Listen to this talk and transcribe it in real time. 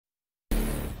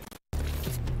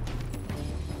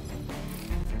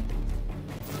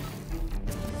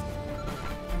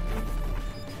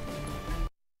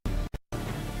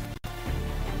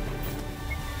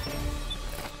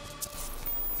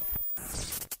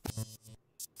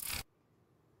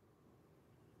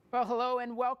Well, hello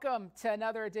and welcome to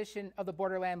another edition of the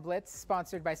Borderland Blitz,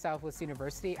 sponsored by Southwest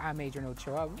University. I'm Adrian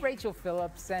Ochoa, Rachel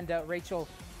Phillips, and Rachel,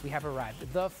 we have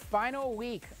arrived. The final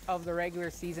week of the regular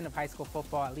season of high school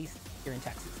football, at least here in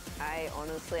Texas. I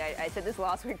said this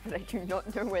last week, but I do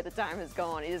not know where the time has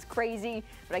gone. It is crazy,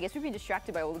 but I guess we've been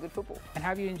distracted by all the good football. And how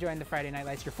have you enjoying the Friday Night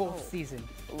Lights, your full season?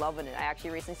 Loving it. I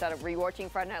actually recently started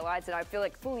rewatching Friday Night Lights, and I feel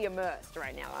like fully immersed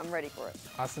right now. I'm ready for it.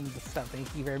 Awesome stuff.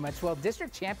 Thank you very much. Well,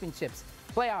 district championships,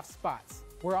 playoff spots,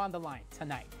 we're on the line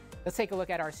tonight. Let's take a look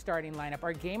at our starting lineup.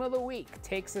 Our game of the week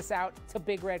takes us out to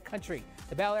Big Red Country.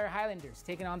 The Bel Air Highlanders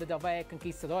taking on the Del Valle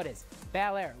Conquistadores.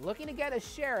 Bel Air looking to get a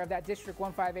share of that District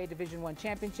 1-5A Division I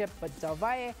championship, but Del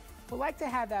Valle would like to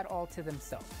have that all to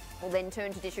themselves. We'll then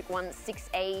turn to District 1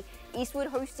 6A. Eastwood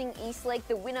hosting Eastlake.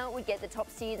 The winner would get the top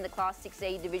seed in the Class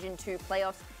 6A Division II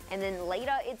playoffs. And then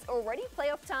later, it's already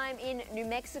playoff time in New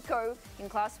Mexico. In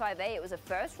Class 5A, it was a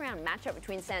first-round matchup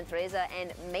between Santa Teresa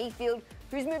and Mayfield.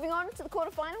 Who's moving on to the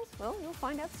quarterfinals? Well, you'll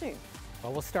find out soon.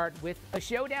 Well, we'll start with a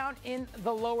showdown in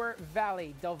the Lower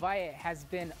Valley. Del Valle has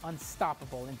been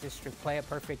unstoppable in district play, a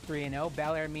perfect 3-0.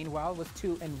 Bel Air, meanwhile, was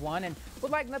 2-1 and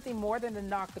would like nothing more than to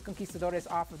knock the Conquistadores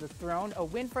off of the throne. A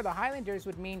win for the Highlanders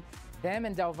would mean them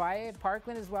and Del Valle,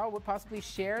 Parkland as well, would possibly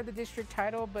share the district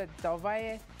title, but Del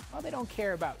Valle, well, they don't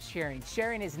care about sharing.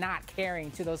 Sharing is not caring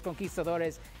to those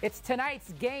Conquistadores. It's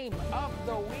tonight's game of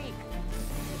the week.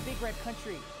 The Big Red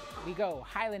Country, we go.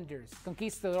 Highlanders,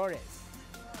 Conquistadores.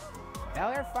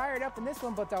 Bel Air fired up in this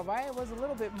one, but Del Valle was a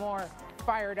little bit more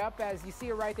fired up. As you see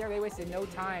it right there, they wasted no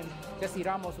time. Jesse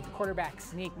Ramos with the quarterback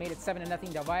sneak made it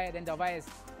 7-0 Del Valle. Then Del Valle's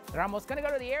Ramos going to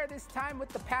go to the air this time with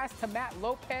the pass to Matt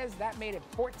Lopez. That made it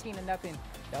 14-0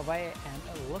 Del Valle.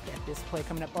 And look at this play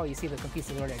coming up. Oh, you see the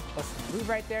Conquistadores busting move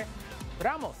right there.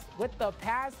 Ramos with the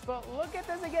pass, but look at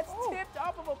this. It gets tipped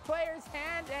off of a player's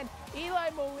hand, and Eli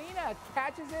Molina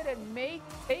catches it and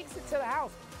takes it to the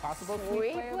house. Possible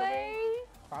sweet play.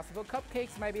 Possible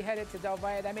cupcakes might be headed to Del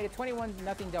Valle. That made it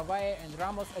 21-0 Del Valle, and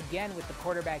Ramos again with the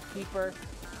quarterback keeper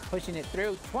pushing it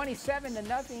through.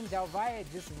 27-0 Del Valle,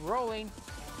 just rolling.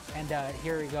 And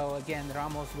here we go again,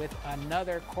 Ramos with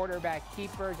another quarterback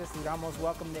keeper. Jesse Ramos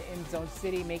welcomed the end zone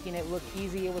city, making it look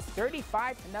easy. It was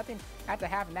 35-0 at the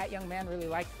half, and that young man really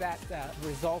liked that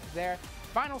result there.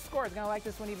 Final score is going to like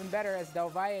this one even better as Del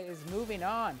Valle is moving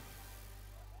on.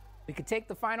 We could take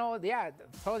the final, yeah,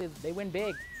 totally, they win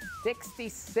big.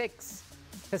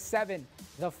 66-7,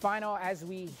 the final as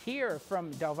we hear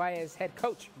from Del Valle's head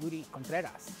coach, Rudy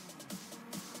Contreras.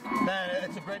 Man,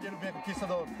 it's a great day to be a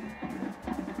Conquistador.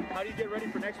 How do you get ready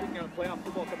for next week on playoff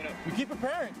football coming up? We keep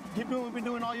preparing, keep doing what we've been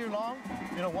doing all year long.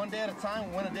 You know, one day at a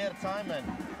time, one day at a time, and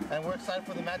we're excited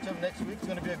for the matchup next week. It's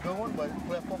going to be a good one, but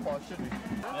playoff football should be.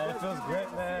 Man, it feels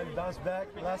great, man. Bounced back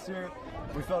last year.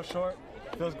 We fell short.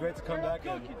 It feels great to come back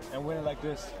and win it like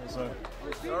this. So.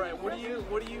 All right, what do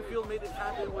you feel made it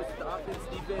happen with the offense,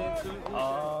 defense?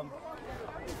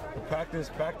 Practice.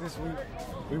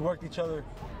 We worked each other,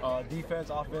 defense,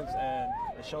 offense, and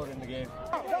it showed in the game.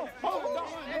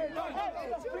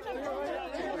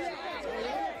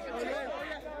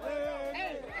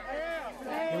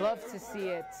 You love to see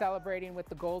it, celebrating with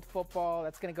the gold football.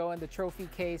 That's going to go in the trophy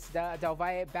case. Del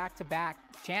Valle back-to-back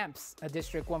champs, a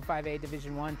District 1-5A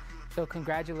Division I. So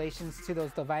congratulations to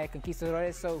those Del Valle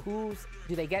Conquistadores. So who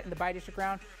do they get in the bi-district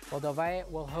round? Well, Del Valle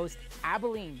will host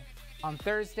Abilene on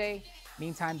Thursday.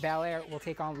 Meantime, Bel Air will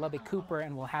take on Lubbock Cooper,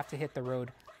 and we'll have to hit the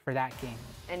road for that game.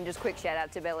 And just quick shout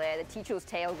out to Bel Air, the Teachers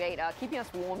Tailgate, keeping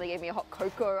us warm. They gave me a hot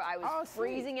cocoa. I was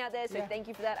freezing out there, so thank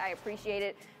you for that. I appreciate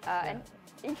it. And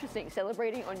interesting,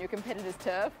 celebrating on your competitor's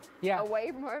turf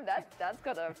away from home. That's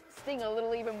got to sting a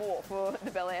little even more for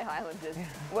the Bel Air Highlanders.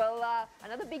 Well,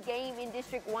 another big game in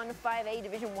District 1-5A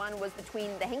Division I was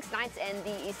between the Hanks Knights and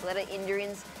the Isleta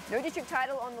Indians. No district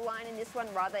title on the line in this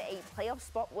one, rather a playoff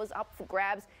spot was up for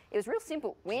grabs. It was real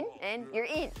simple, win and you're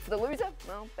in. For the loser,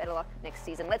 well, better luck next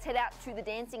season. Let's head out to the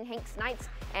dancing Hanks Knights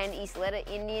and Isleta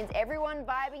Indians. Everyone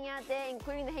vibing out there,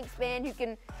 including the Hanks band, who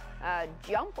can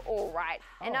jump all right.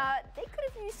 And they could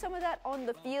have used some of that on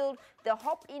the field. The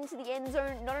hop into the end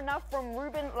zone, not enough from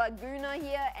Ruben Laguna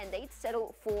here, and they'd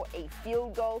settle for a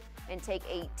field goal and take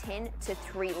a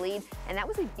 10-3 lead. And that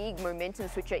was a big momentum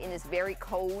switcher in this very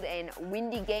cold and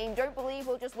windy game. Don't believe,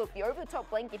 well, just look, the over-the-top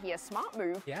blanket here, smart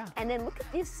move. Yeah. And then look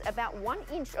at this, about 1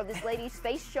 inch of this lady's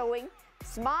face showing.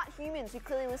 Smart humans who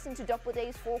clearly listen to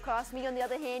Doppelgang's forecast. Me, on the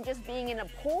other hand, just being an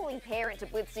appalling parent to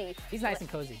Blitzy. He's nice and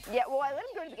cozy. Yeah, well, I let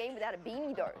him go to the game without a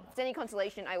beanie, though. If it's any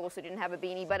consolation, I also didn't have a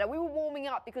beanie, but we were warming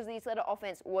up because the Isleta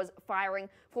offense was firing.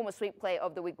 Former sweep play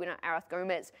of the week winner, Arath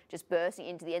Gomez, just bursting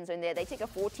into the end zone there. They take a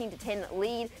 14-10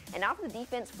 lead, and after the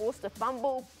defense forced a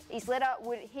fumble, Isleta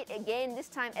would hit again. This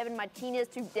time, Evan Martinez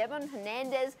to Devon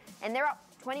Hernandez, and they're up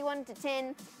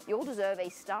 21-10. You all deserve a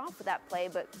star for that play,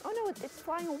 but oh no, it's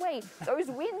flying away. Those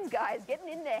wins, guys, getting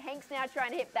in there. Hank's now trying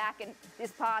to hit back, and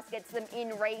this pass gets them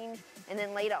in range. And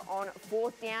then later on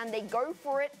 4th down, they go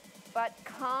for it, but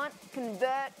can't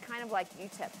convert, kind of like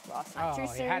UTEP last night. Too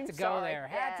soon. Had to go there.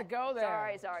 Had to go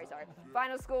there. Sorry.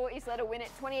 Final score, Isleta win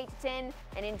it 28-10,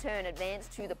 and in turn advance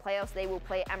to the playoffs. They will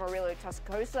play Amarillo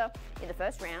Tascosa in the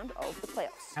first round of the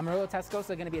playoffs. Amarillo Tascosa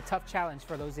going to be a tough challenge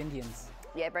for those Indians.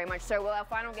 Yeah, very much so. Well, our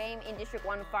final game in District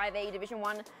 1 5A Division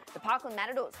 1, the Parkland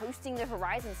Matadors hosting the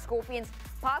Horizon Scorpions.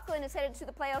 Parkland is headed to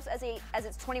the playoffs as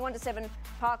it's 21-7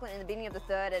 Parkland in the beginning of the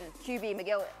third, and QB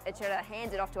Miguel Echeda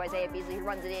hands it off to Isaiah Beasley, who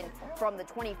runs it in from the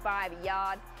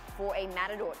 25-yard for a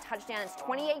Matador touchdown. It's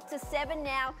 28-7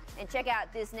 now, and check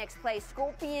out this next play.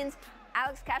 Scorpions,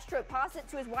 Alex Castro passes it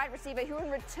to his wide receiver, who in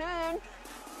return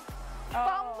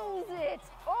fumbles it.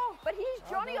 Oh, but here's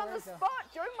Johnny on the spot.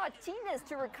 Joe Martinez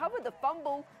to recover the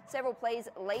fumble. Several plays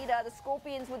later, the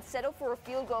Scorpions would settle for a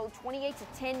field goal,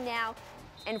 28-10 now,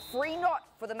 and free not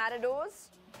for the Matadors.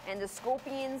 And the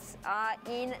Scorpions are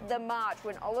in the march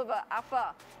when Oliver Upper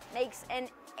makes an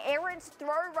errant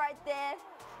throw right there,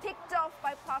 picked off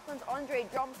by Parkland's Andre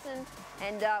Johnson,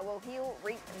 and well, he'll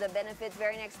reap the benefits.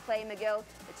 Very next play, Miguel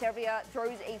Echeverria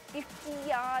throws a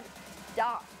 50-yard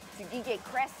dart to DJ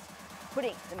Crest,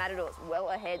 putting the Matadors well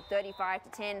ahead,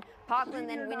 35-10. Parkland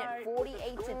then win it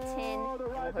 48-10, and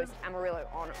will host Amarillo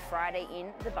on Friday in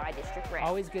the bi-district round.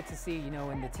 Always good to see, you know,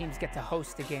 when the teams get to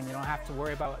host a game. They don't have to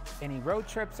worry about any road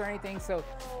trips or anything. So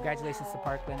congratulations to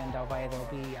Parkland and Del Valle.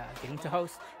 They'll be getting to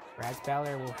host, whereas Bel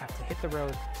Air will have to hit the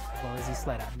road as well as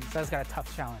Isleta. Isleta's got a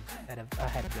tough challenge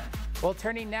ahead of them. Well,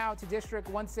 turning now to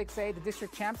District 1-6A, the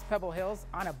district champs, Pebble Hills,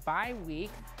 on a bye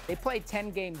week. They played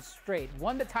 10 games straight,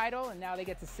 won the title, and now they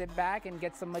get to sit back and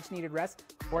get some much-needed rest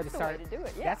before the start. That's the way to do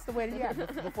it, yeah. That's the way to do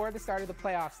it, before the start of the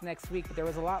playoffs next week. But there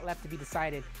was a lot left to be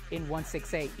decided in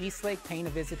 1-6A. Eastlake paying a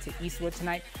visit to Eastwood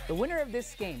tonight. The winner of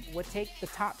this game would take the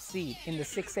top seed in the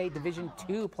 6A Division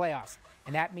II playoffs.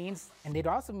 And that means, and they'd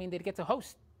also mean they'd get to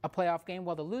host a playoff game,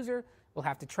 while the loser will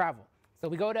have to travel. So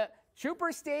we go to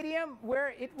Trooper Stadium,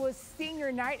 where it was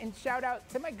senior night, and shout out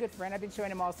to my good friend, I've been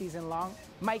showing him all season long,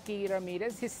 Mikey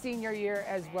Ramirez, his senior year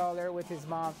as well, there with his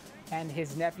mom and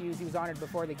his nephews. He was honored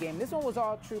before the game. This one was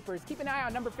all Troopers. Keep an eye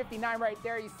on number 59 right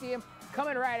there. You see him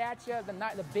coming right at you,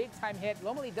 the big time hit.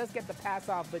 Lomeli does get the pass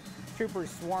off, but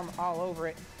Troopers swarm all over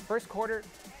it. First quarter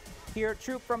here,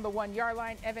 Troop from the 1-yard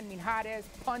line, Evan Minjarez,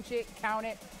 punch it, count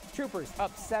it. Troopers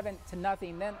up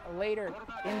 7-0. Then later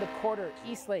in the quarter,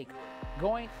 Eastlake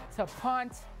going to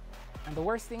punt, and the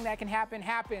worst thing that can happen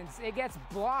happens. It gets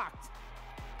blocked,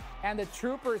 and the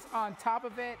Troopers on top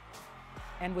of it,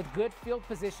 and with good field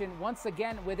position, once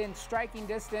again within striking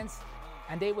distance,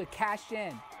 and they would cash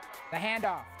in. The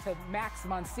handoff to Max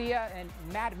Mancia, and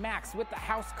Mad Max with the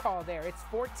house call there. It's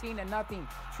 14-0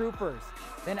 Troopers.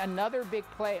 Then another big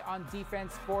play on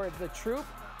defense for the Troop,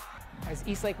 as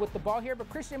Eastlake with the ball here, but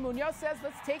Christian Munoz says,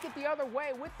 let's take it the other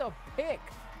way with the pick.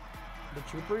 The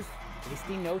Troopers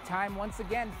wasting no time once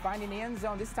again, finding the end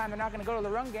zone. This time they're not going to go to the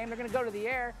run game, they're going to go to the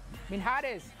air.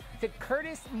 Minjarez to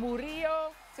Curtis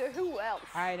Murillo. To who else?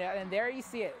 I know, and there you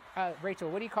see it. Rachel,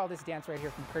 what do you call this dance right here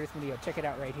from Curtis Murillo? Check it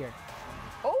out right here.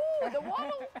 Oh, the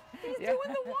waddle. He's doing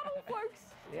the waddle, folks.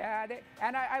 Yeah,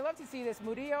 and I love to see this.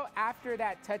 Murillo, after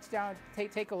that touchdown,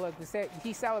 take a look.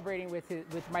 He's celebrating with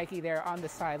Mikey there on the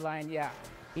sideline. Yeah,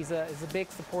 he's a big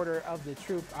supporter of the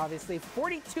Troop, obviously.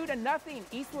 42-0,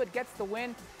 Eastwood gets the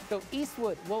win. So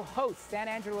Eastwood will host San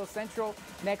Angelo Central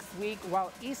next week,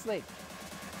 while Eastlake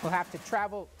will have to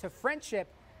travel to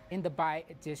Friendship in the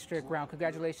bi-district round.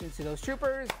 Congratulations to those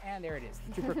Troopers, and there it is,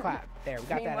 the Trooper clap. There, we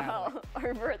got that out. Meanwhile,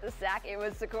 over at the SAC, it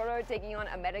was Socorro taking on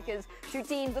Americas. Two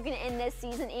teams looking to end their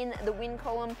season in the win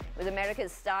column, with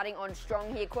Americas starting on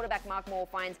strong here. Quarterback Mark Moore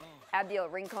finds Abdiel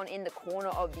Rincon in the corner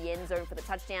of the end zone for the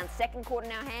touchdown. Second quarter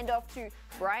now, handoff to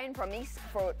Brian Promise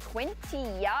for 20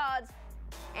 yards.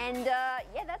 And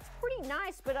yeah, that's pretty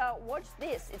nice, but watch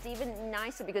this. It's even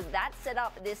nicer because that set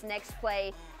up this next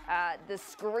play, the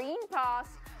screen pass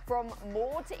from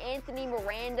Moore to Anthony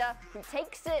Miranda, who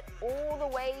takes it all the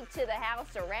way to the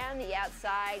house around the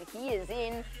outside. He is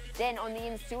in. Then on the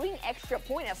ensuing extra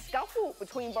point, a scuffle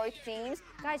between both teams.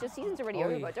 Guys, your season's already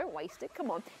over. Don't waste it.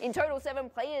 Come on. In total, 7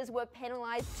 players were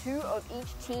penalized, 2 of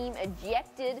each team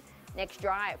ejected. Next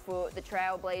drive for the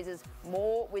Trailblazers.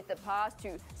 Moore with the pass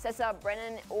to Cesar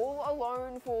Brennan, all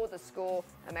alone for the score.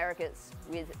 Americas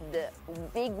with the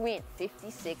big win,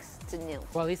 56-0.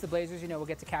 Well, at least the Blazers, will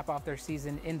get to cap off their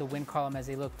season in the win column as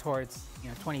they look towards,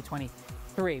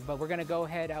 2023. But we're going to go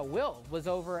ahead. Will was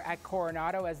over at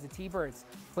Coronado as the T-Birds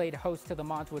played host to the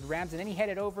Montwood Rams, and then he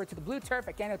headed over to the blue turf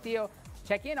at Canutillo.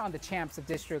 Check in on the champs of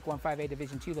District 158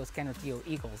 Division 2, Los Canutillo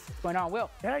Eagles. What's going on, Will?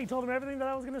 Yeah, you told him everything that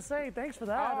I was going to say. Thanks for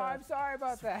that. Oh, I'm sorry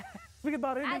about that. Speak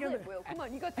about anything Will, come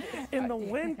on, you got this. In the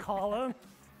win column.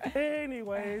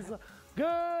 Anyways,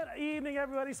 good evening,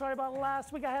 everybody. Sorry about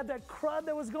last week. I had that crud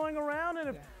that was going around, and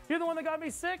if you're the one that got me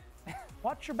sick,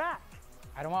 watch your back.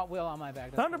 I don't want Will on my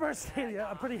back. Thunderbird Stadium,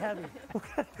 I'm pretty heavy.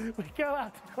 We go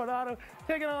out to Coronado,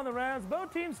 taking on the Rams.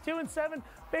 Both teams 2-7,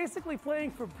 basically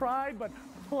playing for pride, but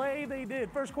play they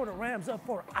did. First quarter, Rams up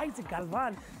for Isaac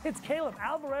Galvan. Hits Caleb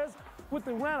Alvarez with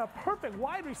the round, a perfect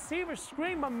wide receiver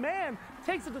screen. My man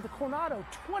takes it to the Coronado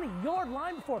 20-yard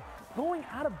line before going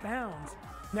out of bounds.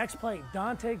 Next play,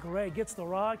 Dante Gray gets the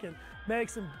rock and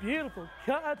makes some beautiful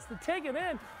cuts to take it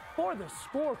in for the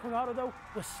score. Coronado, though,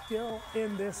 was still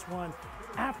in this one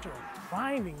after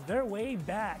finding their way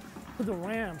back to the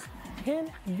Rams'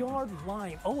 10-yard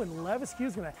line. Owen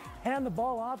Leviskew's going to hand the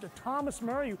ball off to Thomas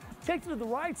Murray, who takes it to the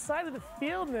right side of the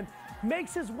field and then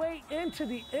makes his way into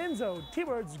the end zone.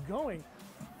 T-Birds going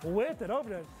with it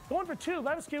going for 2.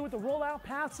 Leviskew with the rollout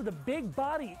pass to the big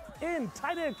body in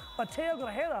tight end Mateo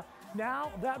Grajeda.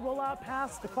 Now that rollout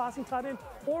pass, the crossing tight end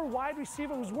or wide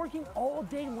receiver was working all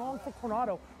day long for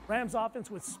Coronado. Rams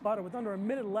offense with sputter with under a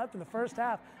minute left in the first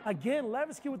half. Again,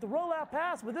 Leviskew with the rollout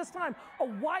pass, but this time a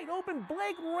wide open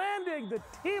Blake Randig. The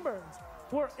T-Birds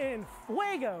were in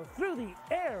fuego through the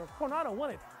air. Coronado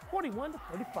won it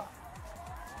 41-35.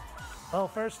 Well,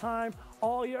 first time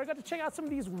all year, I got to check out some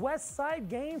of these West Side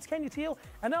games. Canutillo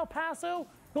and El Paso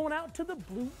going out to the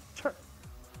blue turf.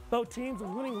 Both teams with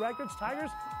winning records.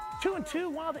 Tigers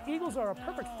 2-2, while the Eagles are a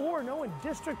perfect 4-0 in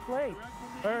district play.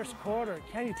 First quarter,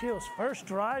 Canutillo's first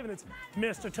drive, and it's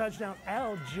Mr. Touchdown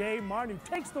L.J. Martin,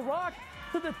 who takes the rock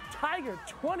to the Tiger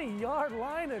 20-yard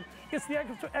line and gets the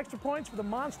extra points for the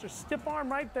monster stiff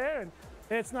arm right there. And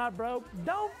it's not broke.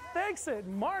 Don't fix it.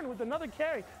 Martin with another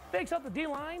carry. Fakes out the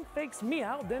D-line, fakes me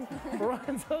out, then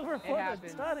runs over for the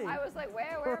tutty. I was like,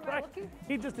 where am I looking?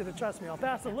 He just didn't trust me. El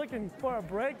Paso looking for a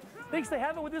break. Thinks they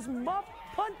have it with this muff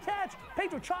punt catch.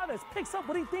 Pedro Chavez picks up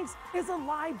what he thinks is a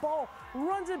live ball.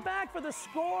 Runs it back for the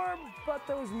score, but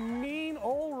those mean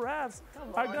old refs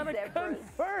are going to come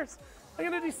first. They're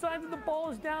going to decide that the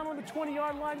ball is down on the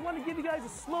 20-yard line. Want to give you guys a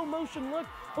slow motion look,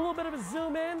 a little bit of a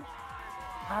zoom in.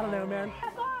 I don't know, man.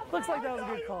 Looks like that was a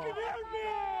good call.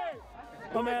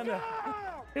 Oh, man,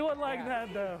 he wasn't like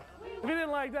that, though. If he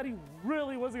didn't like that, he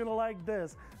really wasn't going to like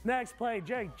this. Next play,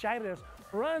 Jay Jaitis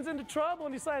runs into trouble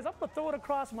and decides, I'm going to throw it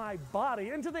across my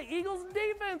body into the Eagles'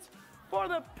 defense for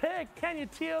the pick.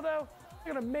 Canutillo, though,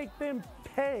 they're going to make them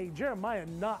pay. Jeremiah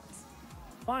Knotts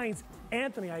finds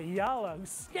Anthony Ayala, who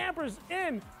scampers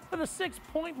in for the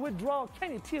 6-point withdrawal.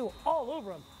 Canutillo all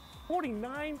over him,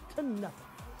 49-0.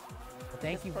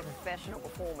 Thank you. Professional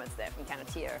performance there from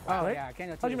Canutillo. Oh, yeah,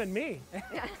 Canutillo. Oh, you meant me?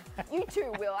 You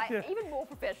too, Will. Even more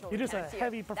professional. You're just a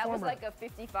heavy performer. That was like a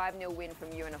 55-0 win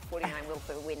from you and a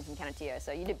 49-0 win from Canutillo,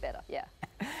 so you did better, yeah.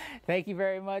 Thank you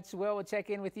very much, Will. We'll check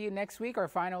in with you next week, our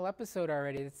final episode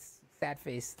already. It's sad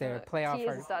face there,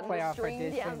 playoff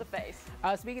stream down the face.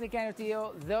 Speaking of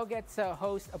Canutillo, they'll get to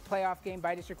host a playoff game,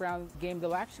 bi-district round game.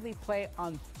 They'll actually play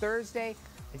on Thursday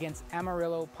against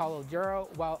Amarillo Palo Duro,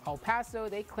 while El Paso,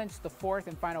 they clinched the 4th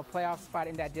and final playoff spot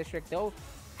in that district. They'll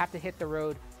have to hit the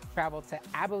road, travel to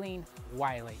Abilene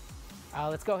Wiley.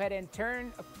 Let's go ahead and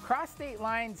turn across state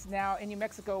lines now in New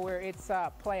Mexico, where it's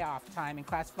playoff time in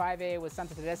Class 5A with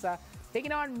Santa Teresa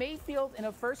taking on Mayfield in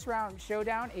a first-round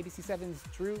showdown. ABC7's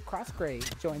Drew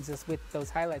Crossgrave joins us with those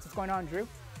highlights. What's going on, Drew?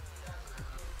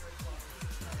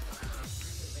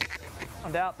 I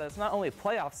found out that it's not only a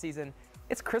playoff season,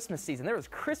 it's Christmas season. There was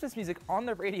Christmas music on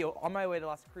the radio on my way to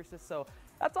Las Cruces, so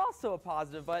that's also a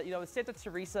positive. But, with Santa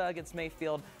Teresa against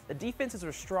Mayfield, the defenses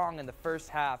were strong in the first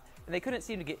half, and they couldn't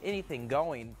seem to get anything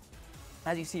going.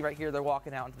 As you see right here, they're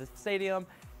walking out into the stadium,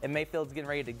 and Mayfield's getting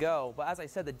ready to go. But as I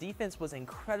said, the defense was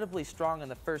incredibly strong in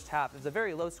the first half. It was a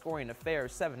very low-scoring affair,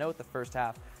 7-0 at the first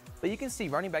half. But you can see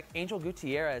running back Angel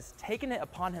Gutierrez taking it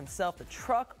upon himself to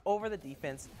truck over the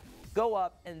defense, go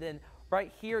up, and then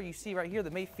right here, you see right here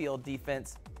the Mayfield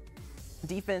defense.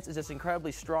 Defense is just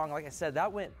incredibly strong. Like I said,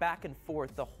 that went back and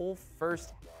forth the whole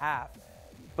first half.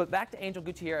 But back to Angel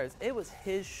Gutierrez, it was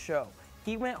his show.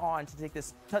 He went on to take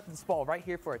this ball right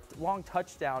here for a long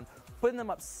touchdown, putting them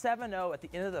up 7-0 at the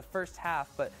end of the first half.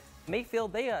 But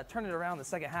Mayfield, they turned it around the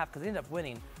second half because they ended up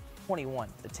winning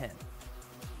 21-10.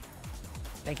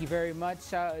 Thank you very much,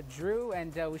 Drew.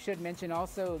 And we should mention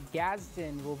also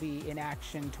Gadsden will be in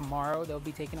action tomorrow. They'll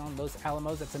be taking on Los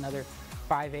Alamos. That's another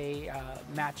 5A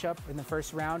matchup in the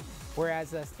first round.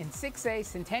 Whereas in 6A,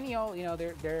 Centennial, you know,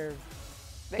 they're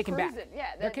kicking back. Yeah,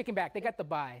 they're kicking back. They got the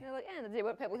bye. They're like, they did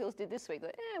what Pebble Hills did this week.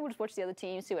 Like, we'll just watch the other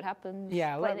teams, see what happens.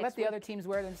 Yeah, let the other teams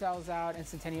wear themselves out. And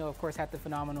Centennial, of course, had the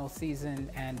phenomenal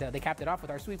season, and they capped it off with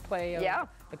our sweet play of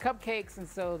the cupcakes, and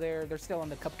so they're still on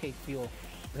the cupcake fuel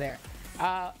there.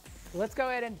 Let's go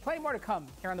ahead and plenty more to come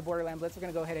here on the Borderland Blitz. We're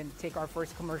going to go ahead and take our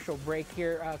first commercial break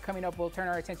here. Coming up, we'll turn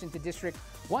our attention to District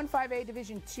 1-5A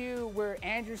Division 2, where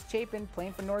Andrews Chapin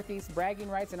playing for Northeast, bragging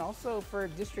rights, and also for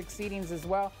district seedings as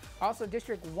well. Also,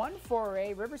 District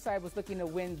 1-4A, Riverside was looking to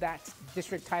win that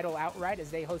district title outright as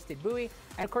they hosted Bowie.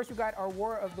 And of course, we got our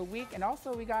War of the Week, and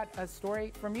also we got a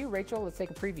story from you, Rachel. Let's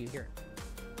take a preview here.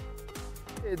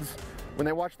 Kids, when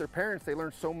they watch their parents, they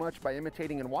learn so much by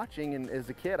imitating and watching. And as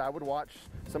a kid, I would watch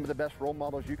some of the best role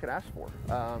models you could ask for,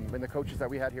 and the coaches that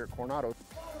we had here at Coronado.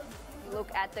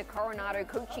 Look at the Coronado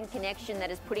coaching connection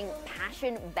that is putting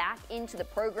passion back into the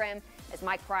program as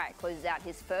Mike Pryor closes out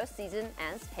his first season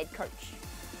as head coach.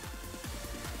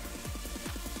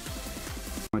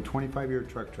 I'm a 25-year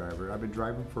truck driver. I've been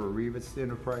driving for Rivas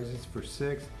Enterprises for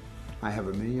 6. I have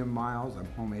 1 million miles.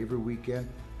 I'm home every weekend.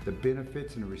 The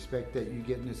benefits and the respect that you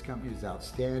get in this company is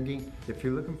outstanding. If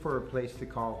you're looking for a place to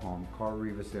call home, call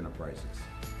Rivas Enterprises.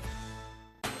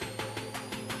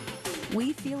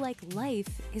 We feel like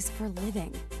life is for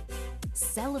living,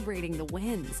 celebrating the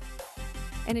wins,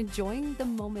 and enjoying the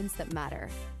moments that matter.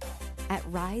 At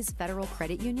Rise Federal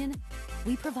Credit Union,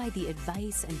 we provide the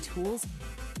advice and tools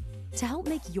to help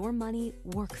make your money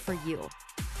work for you.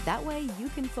 That way you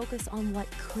can focus on what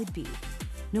could be,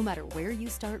 no matter where you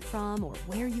start from or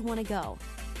where you want to go.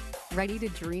 Ready to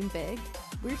dream big?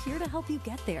 We're here to help you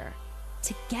get there.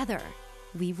 Together,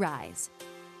 we rise.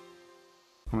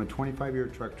 I'm a 25-year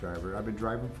truck driver. I've been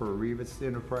driving for Rivas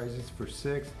Enterprises for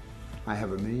 6. I have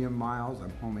 1 million miles.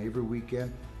 I'm home every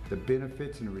weekend. The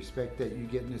benefits and the respect that you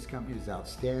get in this company is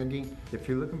outstanding. If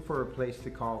you're looking for a place to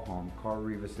call home, call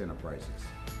Rivas Enterprises.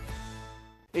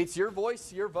 It's your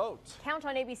voice, your vote. Count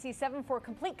on ABC 7 for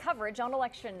complete coverage on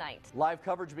election night. Live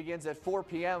coverage begins at 4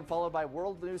 p.m., followed by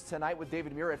World News Tonight with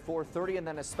David Muir at 4:30, and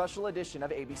then a special edition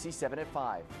of ABC 7 at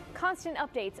 5. Constant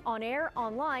updates on air,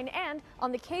 online, and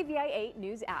on the KVI 8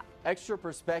 News app. Extra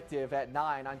perspective at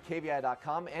 9 on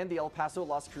KVI.com and the El Paso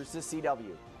Las Cruces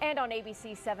CW. And on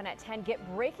ABC 7 at 10, get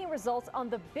breaking results on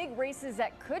the big races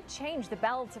that could change the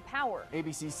balance of power.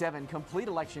 ABC 7, complete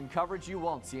election coverage you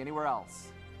won't see anywhere else.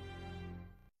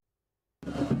 We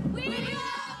love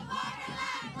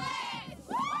Borderland Blitz!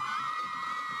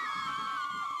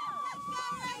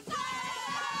 Let's go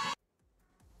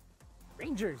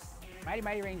Rangers.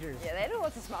 Mighty Rangers. Yeah, they don't know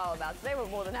what to smile about, so they were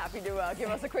more than happy to give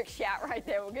us a quick shout right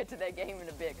there. We'll get to their game in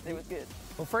a bit, because it was good.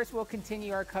 Well, first we'll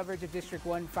continue our coverage of District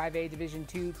 1-5A Division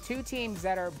 2. Two teams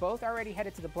that are both already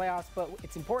headed to the playoffs, but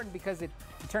it's important because in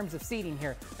terms of seeding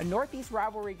here. A Northeast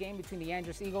rivalry game between the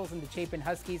Andros Eagles and the Chapin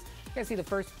Huskies. You're going to see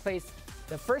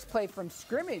the first play from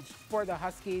scrimmage for the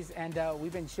Huskies, and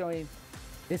we've been showing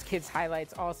this kid's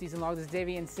highlights all season long. This is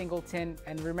Davian Singleton,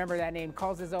 and remember that name,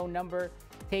 calls his own number,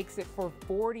 takes it for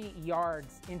 40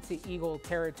 yards into Eagle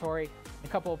territory. A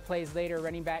couple of plays later,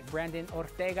 running back Brandon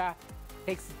Ortega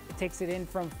takes it in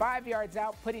from 5 yards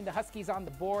out, putting the Huskies on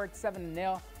the board,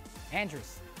 7-0.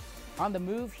 Andrews on the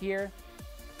move here.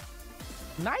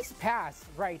 Nice pass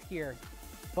right here,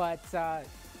 but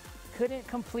couldn't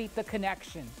complete the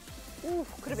connection. Ooh,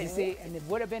 could have been. See, and it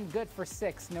would have been good for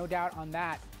 6, no doubt on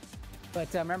that.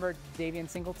 But remember Davian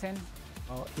Singleton?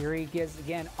 Well, here he is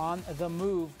again on the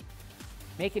move,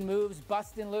 making moves,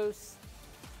 busting loose,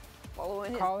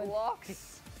 following his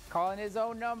blocks, calling his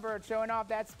own number, showing off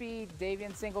that speed.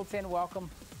 Davian Singleton, welcome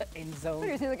end zone.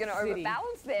 He was going to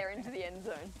overbalance there into the end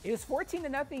zone. It was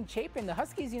 14-0 Chapin. The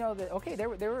Huskies, you know, they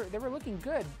were looking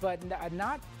good, but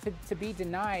not to be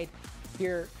denied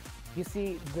here. You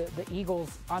see the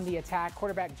Eagles on the attack.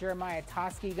 Quarterback Jeremiah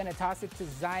Toski going to toss it to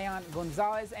Zion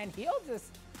Gonzalez, and he'll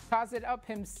just toss it up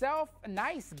himself. A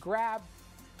nice grab.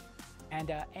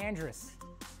 And Andrus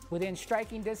within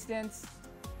striking distance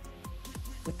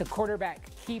with the quarterback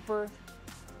keeper.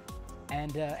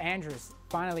 And Andrus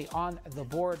finally on the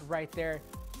board right there.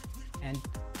 And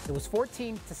It was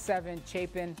 14-7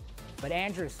 Chapin, but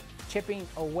Andrus chipping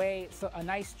away. So a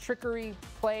nice trickery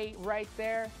play right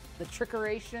there, the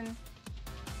trickeration,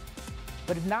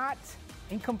 but not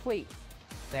incomplete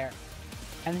there.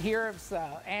 And here's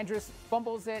Andrus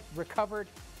fumbles it, recovered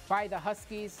by the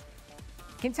Huskies.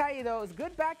 Can tell you though, it's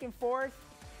good back and forth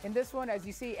in this one. As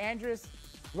you see, Andrus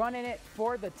running it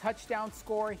for the touchdown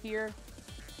score here.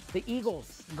 The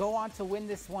Eagles go on to win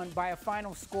this one by a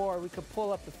final score. We could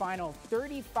pull up the final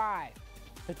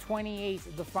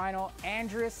 35-28, the final.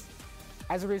 Andrus,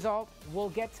 as a result, will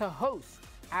get to host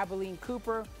Abilene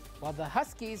Cooper, while the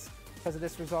Huskies, because of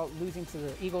this result, losing to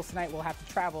the Eagles tonight, will have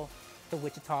to travel to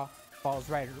Wichita Falls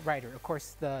Rider. Of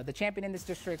course, the champion in this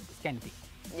district is Kennedy.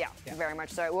 Yeah, very much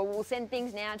so. Well, we'll send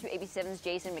things now to ABC7's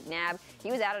Jason McNabb.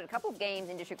 He was out at a couple of games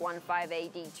in District 1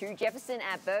 5A D2. Jefferson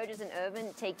at Burgess and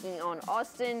Irvin taking on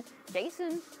Austin.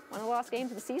 Jason, one of the last games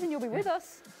of the season, you'll be with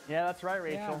us. Yeah, that's right,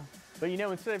 Rachel. Yeah. But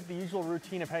instead of the usual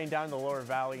routine of heading down to the lower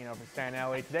valley, from San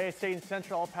LA, today I stayed in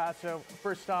Central El Paso.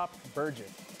 First stop,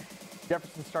 Burgess.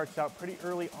 Jefferson starts out pretty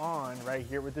early on right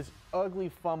here with this ugly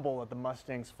fumble that the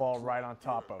Mustangs fall right on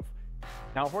top of.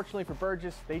 Now, unfortunately for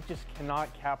Burgess, they just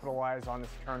cannot capitalize on this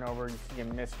turnover. You see a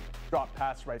missed drop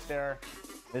pass right there.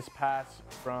 This pass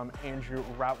from Andrew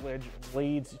Routledge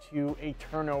leads to a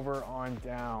turnover on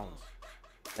downs.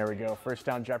 There we go, first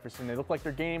down Jefferson. They look like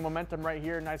they're gaining momentum right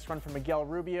here. Nice run from Miguel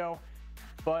Rubio,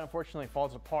 but unfortunately it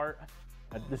falls apart.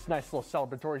 This nice little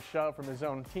celebratory shove from his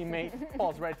own teammate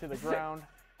falls right to the ground.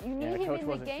 You need him in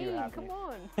the game, come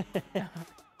on.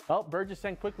 Well, Burgess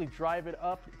then quickly drive it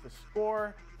up to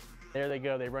score. There they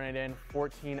go, they run it in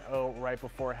 14-0 right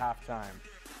before halftime.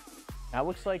 Now it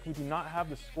looks like we do not have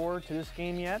the score to this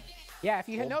game yet. Yeah, if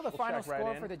you know the final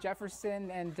score for the Jefferson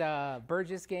and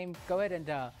Burgess game, go ahead and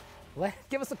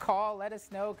give us a call, let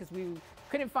us know, because we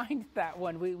couldn't find that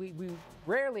one. We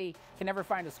rarely can ever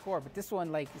find a score, but this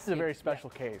one, this is a very special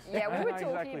case. Yeah, we were not talking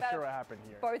exactly about sure what happened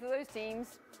here. Both of those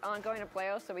teams aren't going to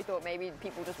playoffs, so we thought maybe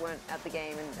people just weren't at the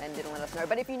game and didn't let us know.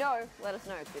 But if you know, let us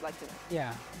know, because we'd like to know.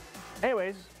 Yeah.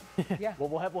 Anyways, yeah. Well,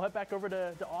 we'll head back over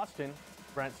to Austin,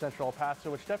 Brent, Central El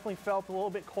Paso, which definitely felt a little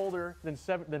bit colder than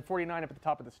 49 up at the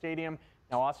top of the stadium.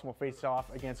 Now Austin will face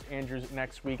off against Andrews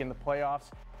next week in the playoffs.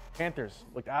 Panthers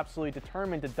looked absolutely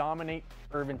determined to dominate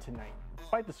Irvin tonight.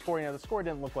 Despite the score, the score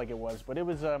didn't look like it was, but it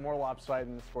was more lopsided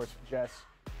than the score suggests.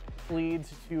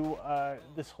 Leads to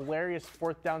this hilarious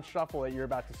fourth down shuffle that you're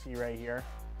about to see right here.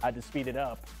 I had to speed it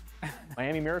up.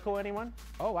 Miami Miracle, anyone?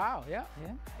 Oh, wow, yeah.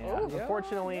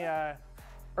 Unfortunately,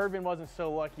 Irvin wasn't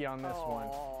so lucky on this one.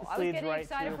 This I was getting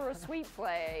excited for a sweep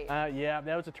play. Yeah,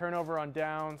 that was a turnover on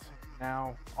downs.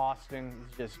 Now Austin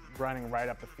is just running right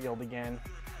up the field again.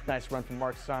 Nice run from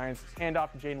Mark Sines.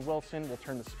 Handoff to Jaden Wilson will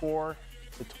turn the score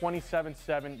to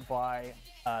 27-7 by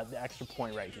the extra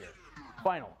point right here.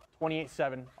 Final,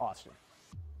 28-7, Austin.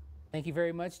 Thank you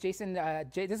very much, Jason. This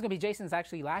is going to be Jason's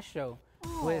actually last show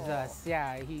with us.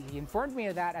 Yeah, he informed me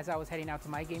of that as I was heading out to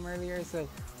my game earlier. So,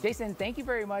 Jason, thank you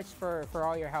very much for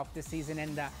all your help this season.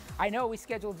 And I know we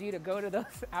scheduled you to go to those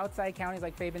outside counties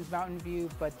like Fabens Mountain View,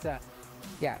 but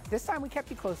yeah, this time we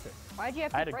kept you closer. Why'd you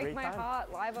have to break my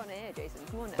heart live on air, Jason?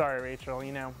 Come on now. Sorry, Rachel.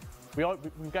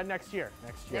 We've got next year.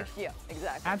 Next year,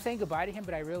 exactly. I'm saying goodbye to him,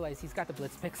 but I realize he's got the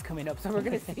Blitz picks coming up, so we're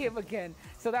going to see him again.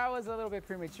 So that was a little bit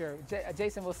premature.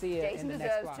 Jason, we'll see you in the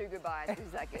next block. Jason deserves 2 goodbyes.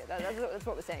 Exactly. That's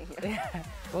what we're saying here. Yeah.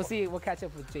 We'll see. We'll catch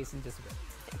up with Jason just a bit.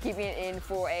 Keeping it in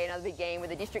for another big game with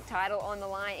the district title on the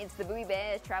line. It's the Bowie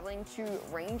Bears traveling to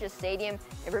Ranger Stadium.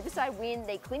 A Riverside win,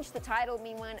 they clinch the title.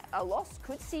 Meanwhile, a loss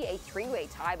could see a 3-way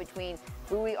tie between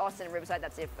Bowie, Austin, and Riverside.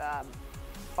 That's if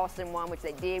Austin won, which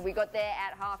they did. We got there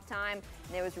at halftime,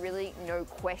 and there was really no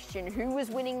question who was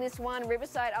winning this one.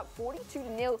 Riverside up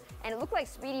 42-0, and it looked like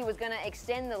Speedy was going to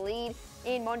extend the lead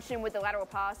in Monson with the lateral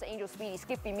pass to Angel Speedy.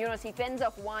 Skippy Munoz, he fends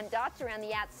off one, darts around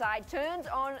the outside, turns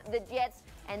on the Jets,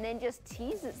 and then just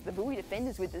teases the Bowie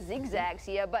defenders with the zigzags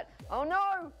here. But, oh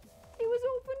no! It was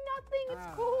all for nothing. It's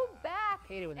called back.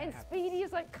 And Speedy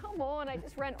is like, come on, I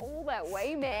just ran all that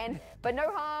way, man. But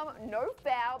no harm, no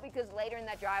foul, because later in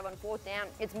that drive on 4th down,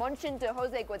 it's Monson to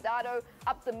Jose Guardado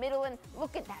up the middle, and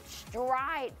look at that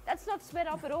stride. That's not sped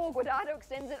up at all. Guardado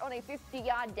extends it on a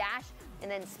 50-yard dash, and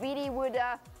then Speedy would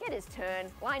get his turn,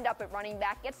 lined up at running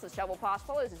back, gets the shovel pass,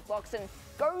 follows his blocks, and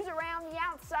goes around the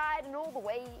outside and all the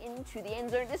way into the end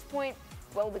zone. At this point,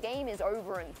 well, the game is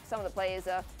over and some of the players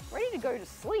are ready to go to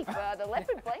sleep. The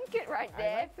leopard blanket right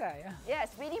there. I like that, yeah. Yeah,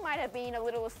 Speedy might have been a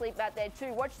little asleep out there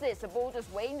too. Watch this, a ball just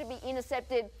waiting to be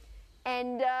intercepted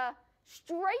and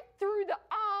straight through the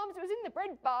arms. It was in the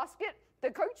bread basket the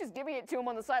coach is giving it to him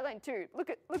on the sideline too. Look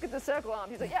at the circle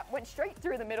arm. He's like, yeah, went straight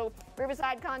through the middle.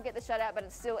 Riverside can't get the shutout, but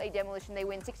it's still a demolition. They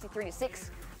win 63-6,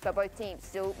 but both teams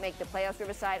still make the playoffs.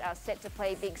 Riverside are set to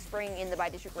play Big Spring in the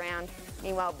by-district round.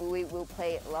 Meanwhile, Bowie will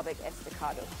play Lubbock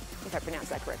Estacado, if I pronounced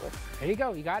that correctly. There you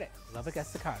go. You got it. Lubbock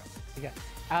Estacado. You got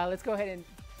it. Let's go ahead and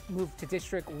move to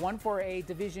District 1-4A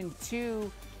Division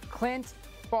 2. Clint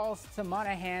falls to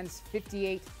Monahans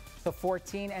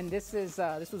 58-14, and this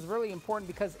was really important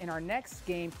because in our next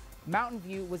game, Mountain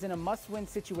View was in a must-win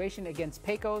situation against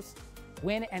Pecos.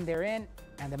 Win and they're in,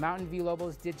 and the Mountain View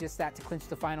Lobos did just that to clinch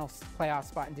the final playoff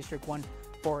spot in District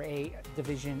 1-4A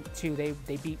Division 2.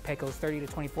 They beat Pecos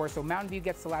 30-24, so Mountain View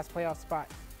gets the last playoff spot.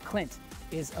 Clint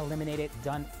is eliminated,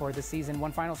 done for the season.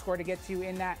 One final score to get to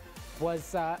in that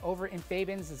was over in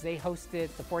Fabens as they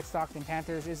hosted the Fort Stockton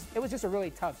Panthers. It was just a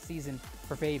really tough season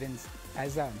for Fabens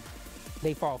as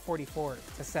they fall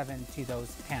 44-7 to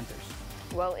those Panthers.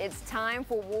 Well, it's time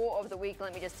for War of the Week.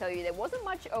 Let me just tell you, there wasn't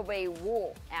much of a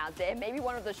war out there. Maybe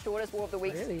one of the shortest War of the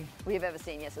Weeks we've ever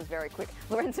seen. Yes, it was very quick.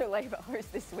 Lorenzo Labor hosts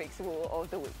this week's War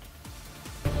of the Week.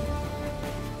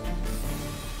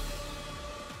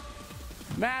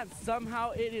 Man,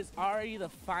 somehow it is already the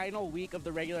final week of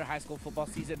the regular high school football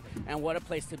season, and what a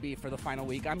place to be for the final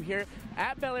week. I'm here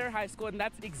at Bel Air High School, and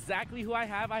that's exactly who I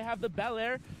have. I have the Bel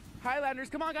Air Highlanders.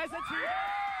 Come on, guys, let's hear it.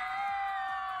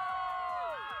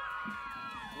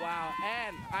 Wow,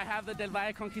 and I have the Del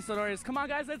Valle Conquistadores. Come on,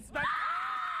 guys, let's back.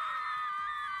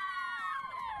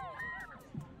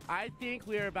 I think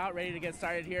we are about ready to get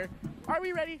started here. Are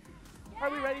we ready?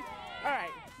 Are we ready? All right,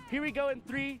 here we go in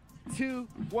 3, 2,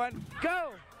 1,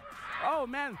 go! Oh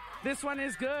man, this one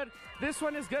is good. This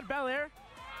one is good, Bel Air.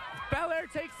 Bel Air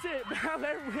takes it. Bel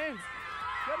Air wins.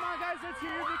 Come on, guys, let's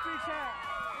hear your victory chant.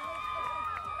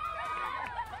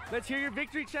 Let's hear your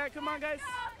victory chant. Come on, guys.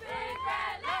 Big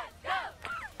Red, let's go!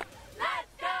 Let's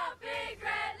go, Big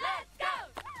Red, let's go!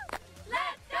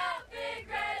 Let's go, Big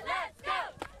Red, let's go!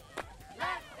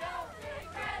 Let's go, Big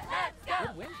Red, let's go!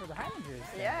 Good win for the Highlanders.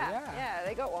 Yeah,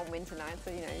 they got one win tonight,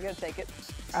 so you gotta take it.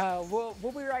 We'll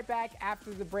be right back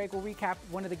after the break. We'll recap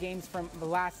one of the games from the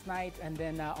last night and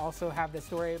then also have the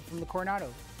story from the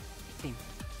Coronado team.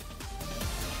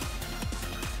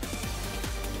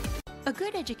 A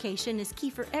good education is key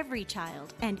for every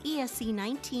child, and ESC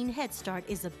 19 Head Start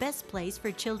is the best place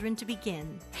for children to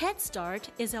begin. Head Start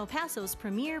is El Paso's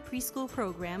premier preschool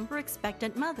program for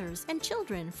expectant mothers and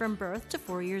children from birth to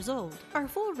 4 years old. Our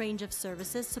full range of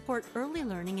services support early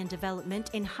learning and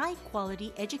development in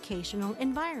high-quality educational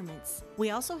environments. We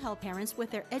also help parents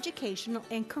with their educational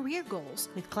and career goals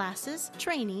with classes,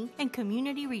 training, and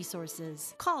community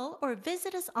resources. Call or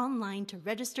visit us online to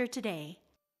register today.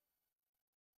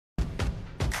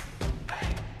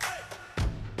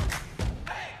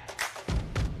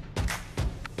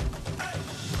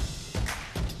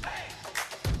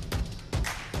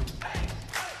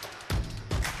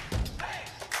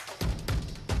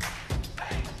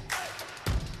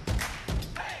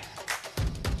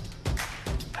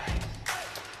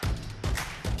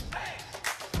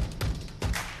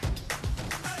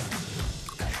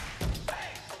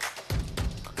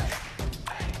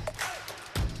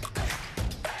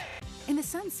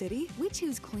 Sun City, we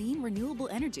choose clean, renewable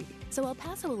energy. So El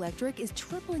Paso Electric is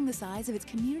tripling the size of its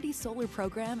community solar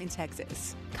program in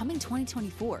Texas. Coming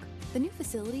 2024, the new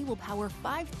facility will power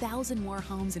 5,000 more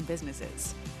homes and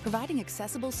businesses, providing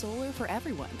accessible solar for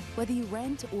everyone, whether you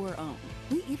rent or own.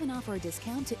 We even offer a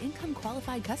discount to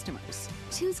income-qualified customers.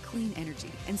 Choose clean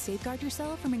energy and safeguard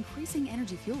yourself from increasing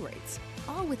energy fuel rates,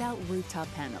 all without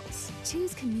rooftop panels.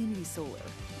 Choose community solar,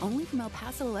 only from El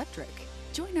Paso Electric.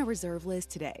 Join our reserve list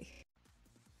today.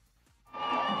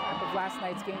 Of last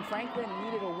night's game, Franklin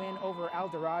needed a win over El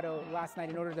Dorado last night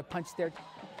in order to punch their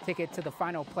ticket to the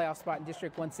final playoff spot in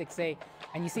District 1-6A.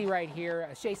 And you see right here,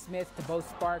 Shea Smith to Bo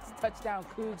Sparks, touchdown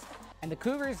Cougs, and the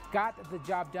Cougars got the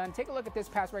job done. Take a look at this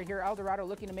pass right here. El Dorado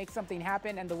looking to make something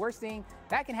happen, and the worst thing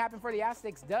that can happen for the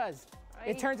Aztecs does.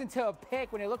 It turns into a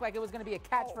pick when it looked like it was going to be a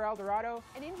catch for El Dorado.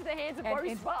 And into the hands of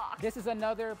Bo Sparks. This is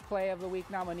another play of the week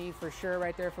nominee for sure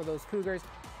right there for those Cougars.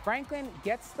 Franklin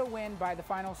gets the win by the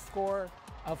final score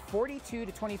of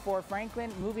 42-24.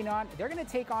 Franklin moving on. They're going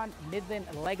to take on Midland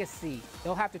Legacy.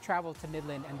 They'll have to travel to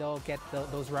Midland and they'll get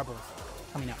those Rebels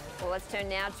coming up. Well, let's turn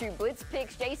now to Blitz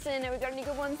picks. Jason, have we got any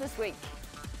good ones this week?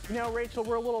 You know, Rachel,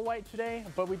 we're a little light today,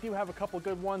 but we do have a couple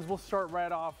good ones. We'll start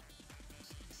right off.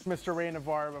 Mr. Ray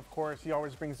Navarre, of course, he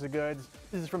always brings the goods.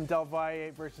 This is from Del Valle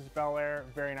versus Bel Air.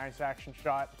 Very nice action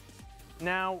shot.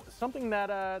 Now, something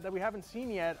that we haven't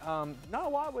seen yet, not a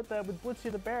lot with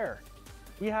Blitzy the Bear.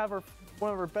 We have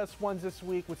one of our best ones this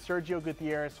week with Sergio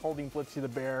Gutierrez holding Blitzy the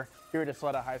Bear here at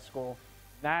Isleta High School.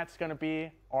 That's going to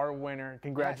be our winner.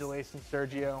 Congratulations,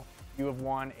 Sergio. You have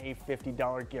won a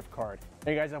 $50 gift card.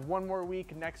 Now you guys have one more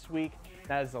week next week.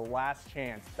 That is the last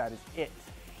chance. That is it.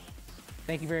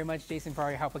 Thank you very much, Jason, for all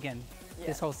your help again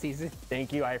this whole season.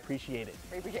 Thank you. I appreciate it.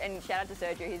 We appreciate it. And shout out to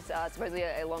Sergio. He's supposedly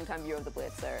a long-time viewer of the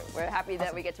Blitz, so we're happy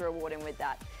that we get to reward him with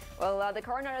that. Well, the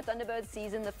Coronado Thunderbirds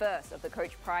season, the first of the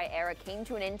Coach Pry era, came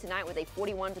to an end tonight with a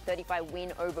 41-35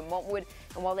 win over Montwood.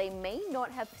 And while they may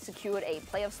not have secured a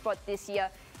playoff spot this year,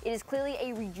 it is clearly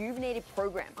a rejuvenated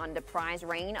program under Pry's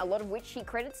reign, a lot of which he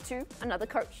credits to another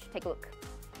coach. Take a look.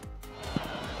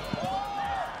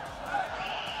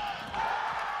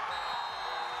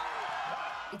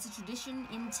 It's a tradition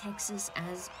in Texas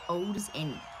as old as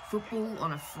any. Football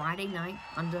on a Friday night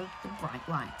under the bright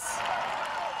lights.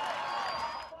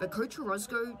 But Coach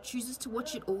Orozco chooses to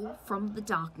watch it all from the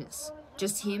darkness.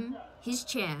 Just him, his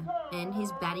chair, and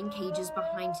his batting cages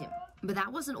behind him. But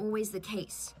that wasn't always the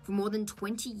case. For more than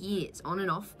 20 years, on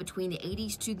and off, between the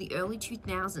 80s to the early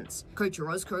 2000s, Coach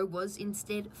Orozco was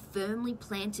instead firmly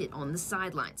planted on the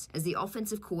sidelines as the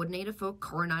offensive coordinator for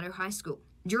Coronado High School.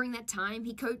 During that time,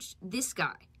 he coached this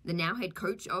guy, the now head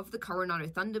coach of the Coronado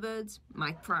Thunderbirds,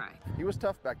 Mike Pry. He was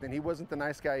tough back then. He wasn't the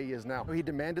nice guy he is now. He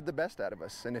demanded the best out of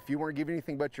us, and if you weren't giving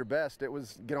anything but your best, it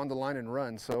was get on the line and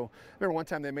run. So I remember one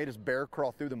time they made us bear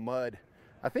crawl through the mud.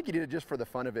 I think he did it just for the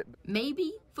fun of it.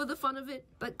 Maybe for the fun of it,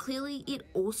 but clearly it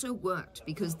also worked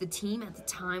because the team at the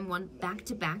time won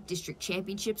back-to-back district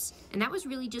championships, and that was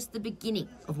really just the beginning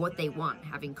of what they won,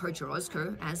 having Coach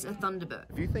Orozco as a Thunderbird.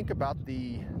 If you think about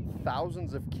the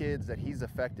thousands of kids that he's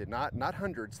affected, not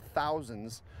hundreds,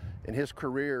 thousands in his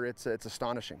career, it's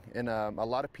astonishing. And a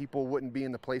lot of people wouldn't be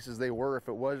in the places they were if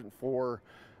it wasn't for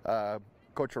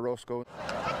Coach Orozco.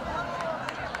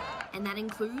 And that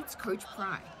includes Coach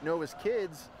Pry. You know, as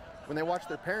kids, when they watch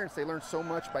their parents, they learn so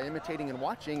much by imitating and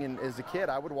watching. And as a kid,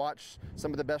 I would watch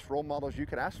some of the best role models you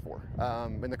could ask for,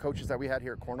 and the coaches that we had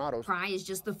here at Coronado. Pry is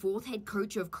just the fourth head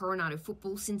coach of Coronado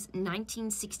football since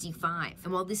 1965.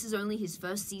 And while this is only his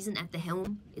first season at the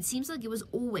helm, it seems like it was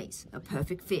always a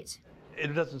perfect fit.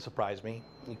 It doesn't surprise me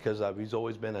because he's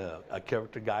always been a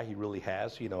character guy. He really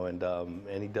has, you know,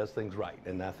 and he does things right.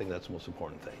 And I think that's the most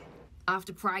important thing.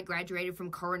 After Pry graduated from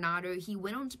Coronado, he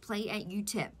went on to play at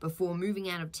UTEP before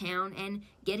moving out of town and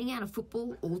getting out of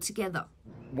football altogether.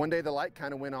 One day the light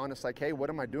kind of went on. It's like, hey, what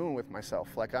am I doing with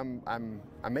myself? Like I'm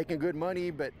making good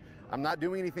money, but I'm not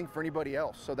doing anything for anybody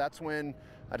else. So that's when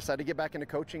I decided to get back into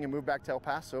coaching and move back to El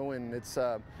Paso. And it's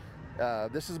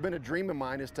this has been a dream of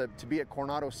mine, is to be at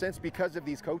Coronado since because of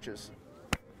these coaches.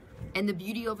 And the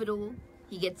beauty of it all,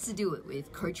 he gets to do it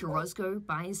with Coach Orozco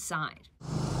by his side.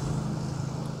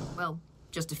 Well,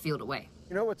 just a field away.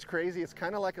 You know what's crazy? It's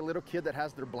kind of like a little kid that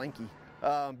has their blankie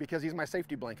because he's my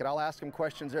safety blanket. I'll ask him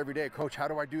questions every day. Coach, how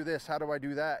do I do this? How do I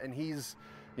do that? And he's,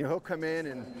 you know, he'll come in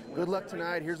and good luck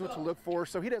tonight. Here's what to look for.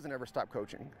 So he doesn't ever stop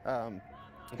coaching.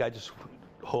 I just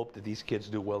hope that these kids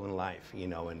do well in life, you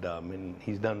know, and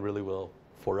he's done really well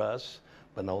for us,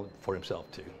 but not for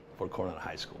himself too, for Coronado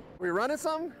High School. Are we running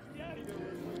something?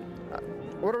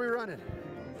 What are we running?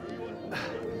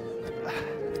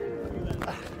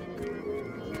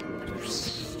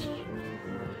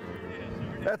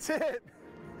 That's it.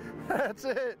 That's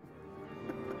it.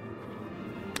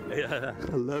 Yeah,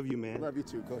 I love you, man. Love you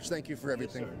too, Coach. Thank you for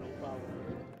everything. Yes, sir. No problem.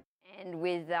 And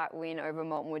with that win over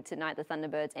Montwood tonight, the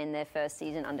Thunderbirds end their first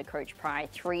season under Coach Pry,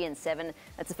 3-7.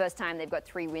 That's the first time they've got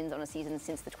 3 wins on a season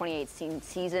since the 2018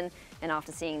 season. And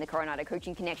after seeing the Coronado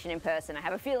Coaching Connection in person, I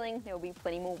have a feeling there will be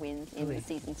plenty more wins in the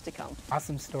seasons to come.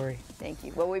 Awesome story. Thank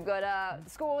you. Well, we've got the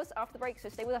scores after the break, so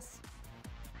stay with us.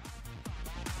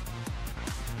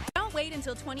 Don't wait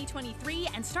until 2023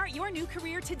 and start your new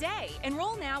career today.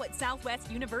 Enroll now at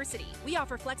Southwest University. We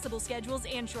offer flexible schedules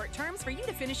and short terms for you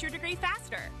to finish your degree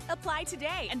faster. Apply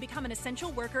today and become an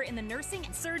essential worker in the nursing,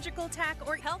 surgical tech,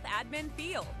 or health admin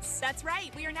fields. That's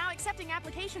right, we are now accepting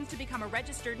applications to become a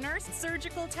registered nurse,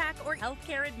 surgical tech, or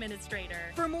healthcare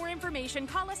administrator. For more information,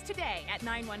 call us today at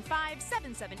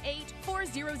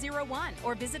 915-778-4001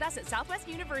 or visit us at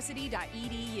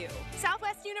southwestuniversity.edu.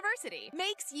 Southwest University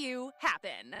makes you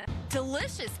happen.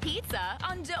 Delicious pizza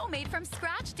on dough made from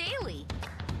scratch daily.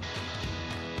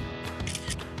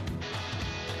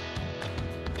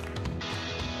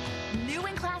 New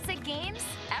and classic games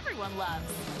everyone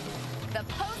loves. The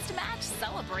post-match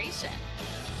celebration.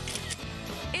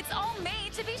 It's all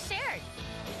made to be shared.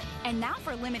 And now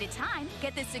for a limited time,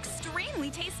 get this extremely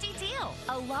tasty deal.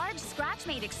 A large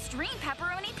scratch-made extreme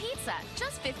pepperoni pizza,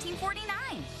 just $15.49.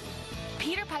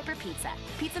 Peter Piper Pizza.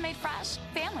 Pizza made fresh,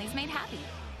 families made happy.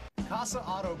 Casa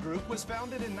Auto Group was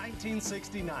founded in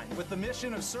 1969 with the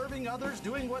mission of serving others,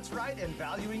 doing what's right, and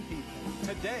valuing people.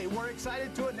 Today, we're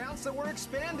excited to announce that we're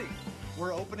expanding.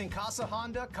 We're opening Casa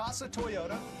Honda, Casa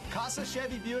Toyota, Casa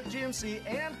Chevy Buick GMC,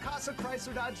 and Casa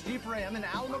Chrysler Dodge Jeep Ram in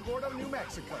Alamogordo, New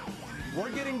Mexico.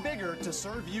 We're getting bigger to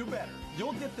serve you better.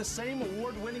 You'll get the same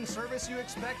award-winning service you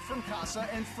expect from Casa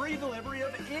and free delivery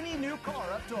of any new car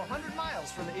up to 100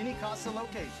 miles from any Casa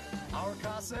location. Our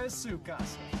Casa is Su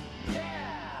Casa.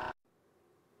 Yeah!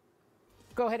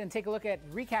 Go ahead and take a look at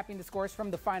recapping the scores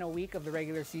from the final week of the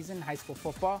regular season high school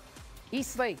football.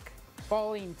 Eastlake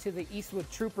falling to the Eastwood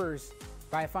Troopers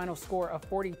by a final score of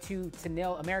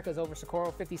 42-0. America's over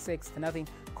Socorro 56-0.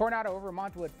 Coronado over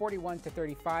Montwood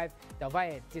 41-35. Del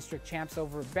Valle District champs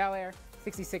over Bel Air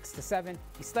 66-7.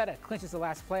 Isleta clinches the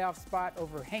last playoff spot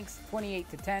over Hanks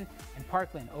 28-10, and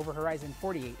Parkland over Horizon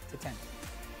 48-10.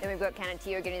 Then we've got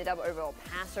Canutillo getting the dub over El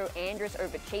Paso, Andress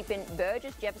over Chapin,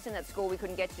 Burgess, Jefferson, that score we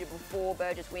couldn't get to before.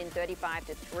 Burgess win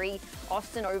 35-3.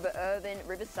 Austin over Irvin,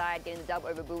 Riverside getting the dub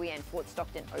over Bowie, and Fort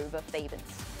Stockton over Fabens.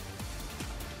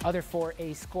 Other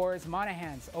 4A scores: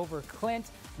 Monahans over Clint.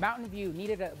 Mountain View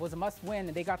was a must-win,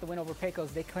 and they got the win over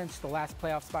Pecos. They clinched the last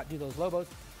playoff spot due to those Lobos.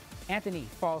 Anthony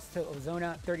falls to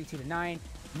Ozona 32-9.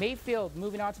 Mayfield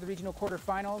moving on to the regional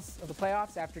quarterfinals of the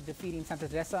playoffs after defeating Santa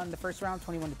Teresa in the first round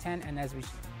 21-10. And as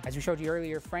we showed you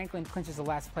earlier, Franklin clinches the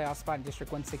last playoff spot in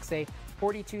District 1-6A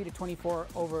 42-24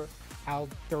 over El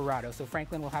Dorado. So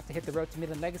Franklin will have to hit the road to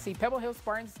Midland Legacy. Pebble Hill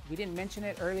Spartans, we didn't mention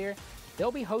it earlier,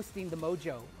 they'll be hosting the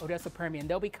Mojo, Odessa Permian.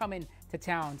 They'll be coming to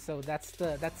town, so that's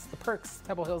the perks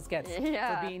Pebble Hills gets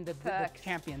for being the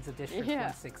champions of District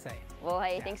 1-6A. Well,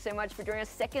 hey, thanks so much for joining us.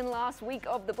 Second last week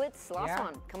of the Blitz. Last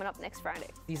one coming up next Friday.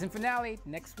 Season finale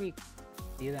next week.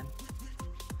 See you then.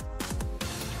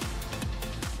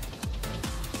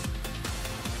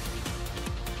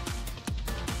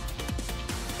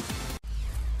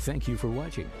 Thank you for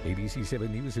watching. ABC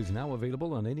 7 News is now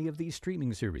available on any of these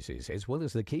streaming services, as well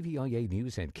as the KVIA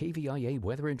News and KVIA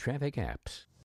Weather and Traffic apps.